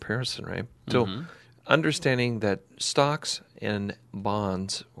apples-to-apples comparison, right? So understanding that stocks and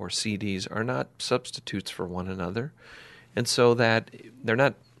bonds or CDs are not substitutes for one another, and so that they're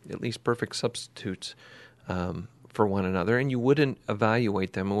not at least perfect substitutes for one another, and you wouldn't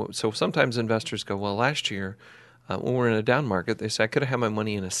evaluate them. So sometimes investors go, well, last year when we're in a down market, they say I could have had my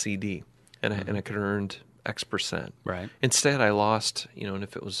money in a CD and I could have earned X percent. Right. Instead, I lost, and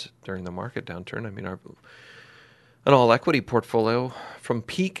if it was during the market downturn, an all equity portfolio from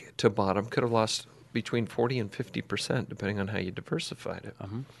peak to bottom could have lost between 40 and 50%, depending on how you diversified it.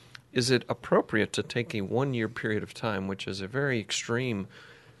 Is it appropriate to take a 1 year period of time, which is a very extreme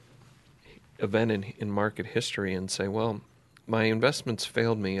event in market history, and say, well, my investments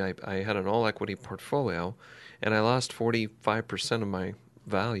failed me. I had an all-equity portfolio, and I lost 45% of my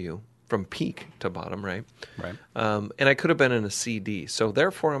value from peak to bottom, right? Right. And I could have been in a CD. So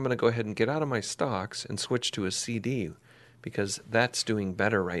therefore, I'm going to go ahead and get out of my stocks and switch to a CD because that's doing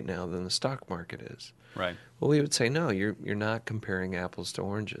better right now than the stock market is. Right. Well, we would say, no, you're not comparing apples to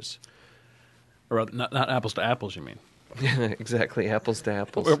oranges. Or not apples to apples, you mean? Exactly, apples to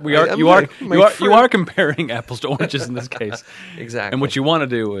apples. You are comparing apples to oranges in this case. Exactly. And what you want to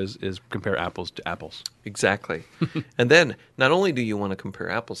do is compare apples to apples. Exactly. And then not only do you want to compare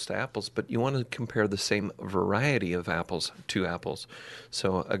apples to apples, but you want to compare the same variety of apples to apples.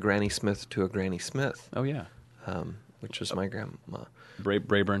 So a Granny Smith to a Granny Smith. Oh, yeah. Which was my grandma.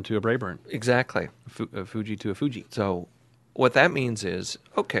 Brayburn to a Brayburn. Exactly. A Fuji to a Fuji. So what that means is,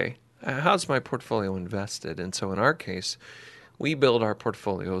 okay, how's my portfolio invested? And so in our case, we build our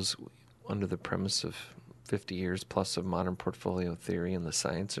portfolios under the premise of 50 years plus of modern portfolio theory and the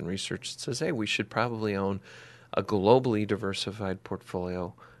science and research that says, hey, we should probably own a globally diversified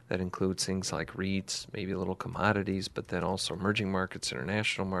portfolio that includes things like REITs, maybe little commodities, but then also emerging markets,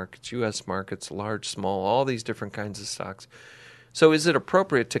 international markets, U.S. markets, large, small, all these different kinds of stocks. So is it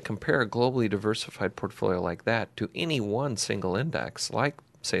appropriate to compare a globally diversified portfolio like that to any one single index, like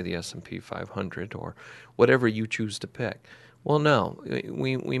say the S&P 500 or whatever you choose to pick? Well, no.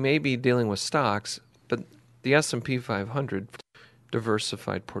 We may be dealing with stocks, but the S&P 500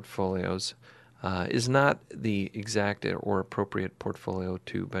 diversified portfolios is not the exact or appropriate portfolio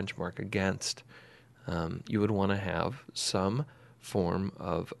to benchmark against. You would want to have some form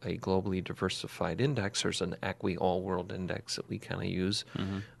of a globally diversified index. There's an ACWI All-World Index that we kind of use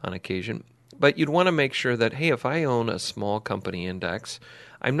on occasion. But you'd want to make sure that, hey, if I own a small company index,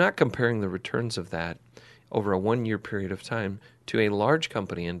 I'm not comparing the returns of that over a 1 year period of time to a large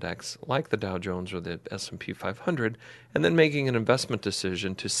company index like the Dow Jones or the S&P 500, and then making an investment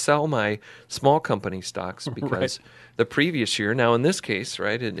decision to sell my small company stocks because the previous year, now in this case,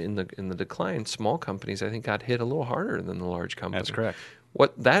 right, in the decline, small companies I think got hit a little harder than the large companies. That's correct.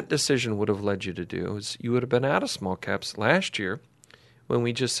 What that decision would have led you to do is you would have been out of small caps last year when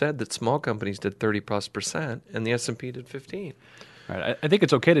we just said that small companies did 30+% and the S&P did 15%. Right. I think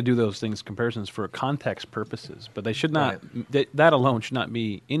it's okay to do those things, comparisons for context purposes, but they should not. That alone should not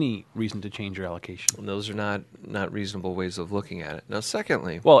be any reason to change your allocation. And those are not reasonable ways of looking at it. Now,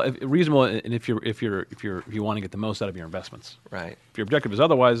 secondly, well, reasonable, and if you want to get the most out of your investments, right? If your objective is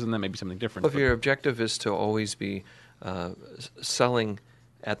otherwise, then that may be something different. Well, if your objective is to always be selling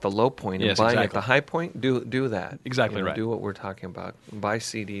at the low point and buying at the high point, do that. Exactly right. Do what we're talking about. Buy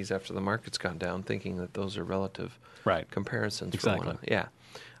CDs after the market's gone down, thinking that those are relative comparisons. Exactly. For one. Yeah,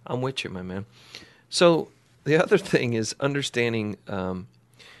 I'm with you, my man. So the other thing is understanding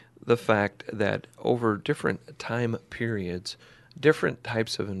the fact that over different time periods, different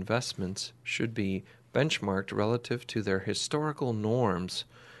types of investments should be benchmarked relative to their historical norms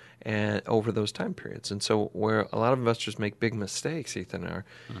and over those time periods. And so where a lot of investors make big mistakes, Ethan, are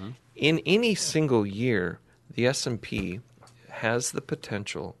in any single year, the S&P has the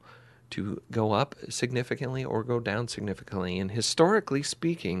potential to go up significantly or go down significantly. And historically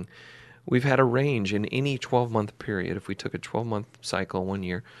speaking, we've had a range in any 12-month period, if we took a 12-month cycle 1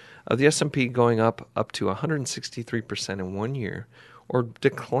 year, of the S&P going up to 163% in 1 year or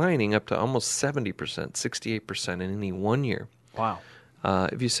declining up to almost 70%, 68% in any 1 year. Wow.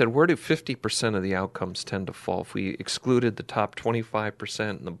 If you said, where do 50% of the outcomes tend to fall? If we excluded the top 25%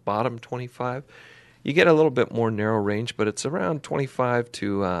 and the bottom 25%, you get a little bit more narrow range, but it's around 25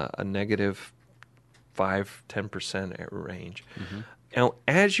 to a negative 5-10% range. Now,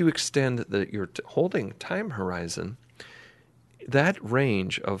 as you extend your holding time horizon, that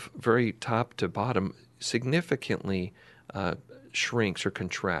range of very top to bottom significantly shrinks or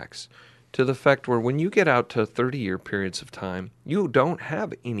contracts to the fact where when you get out to 30-year periods of time, you don't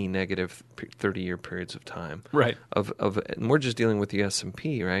have any negative 30-year periods of time. Right. And we're just dealing with the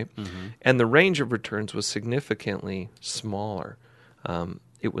S&P, right? Mm-hmm. And the range of returns was significantly smaller.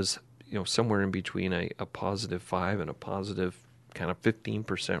 It was somewhere in between a positive 5 and a positive kind of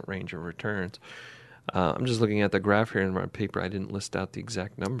 15% range of returns. I'm just looking at the graph here in my paper. I didn't list out the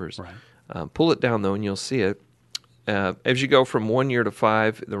exact numbers. Right. Pull it down, though, and you'll see it. As you go from 1 year to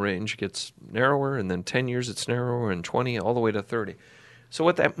 5, the range gets narrower, and then 10 years it's narrower, and 20 all the way to 30. So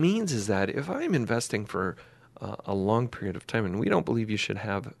what that means is that if I'm investing for a long period of time, and we don't believe you should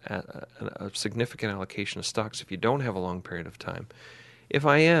have a significant allocation of stocks if you don't have a long period of time. If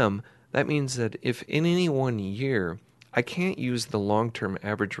I am, that means that if in any 1 year I can't use the long-term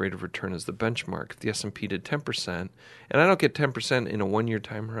average rate of return as the benchmark. If the S&P did 10%, and I don't get 10% in a 1 year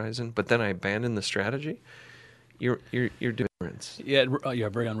time horizon, but then I abandon the strategy, you're difference. Yeah, you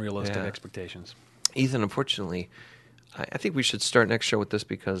have very unrealistic expectations. Ethan, unfortunately, I think we should start next show with this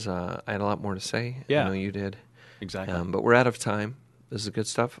because I had a lot more to say. Yeah. I know you did. Exactly. But we're out of time. This is good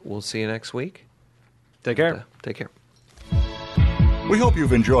stuff. We'll see you next week. Take care. Take care. We hope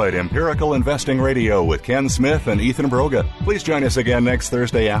you've enjoyed Empirical Investing Radio with Ken Smith and Ethan Broga. Please join us again next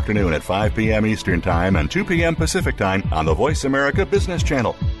Thursday afternoon at 5 p.m. Eastern Time and 2 p.m. Pacific Time on the Voice America Business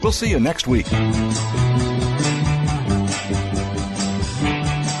Channel. We'll see you next week.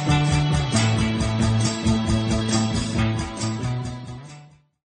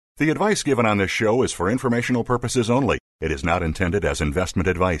 The advice given on this show is for informational purposes only. It is not intended as investment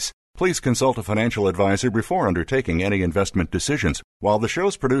advice. Please consult a financial advisor before undertaking any investment decisions. While the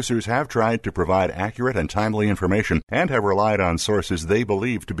show's producers have tried to provide accurate and timely information and have relied on sources they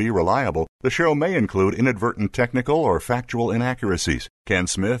believe to be reliable, the show may include inadvertent technical or factual inaccuracies. Ken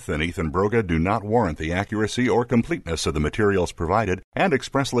Smith and Ethan Broga do not warrant the accuracy or completeness of the materials provided and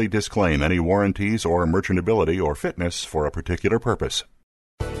expressly disclaim any warranties or merchantability or fitness for a particular purpose.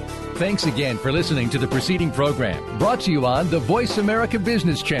 Thanks again for listening to the preceding program, brought to you on the Voice America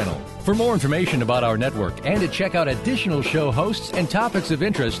Business Channel. For more information about our network and to check out additional show hosts and topics of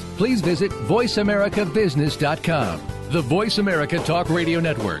interest, please visit voiceamericabusiness.com. The Voice America Talk Radio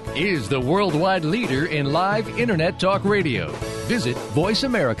Network is the worldwide leader in live Internet talk radio. Visit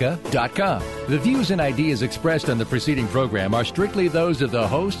voiceamerica.com. The views and ideas expressed on the preceding program are strictly those of the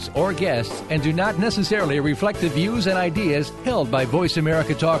hosts or guests and do not necessarily reflect the views and ideas held by Voice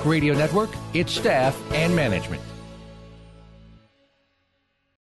America Talk Radio Network, its staff, and management.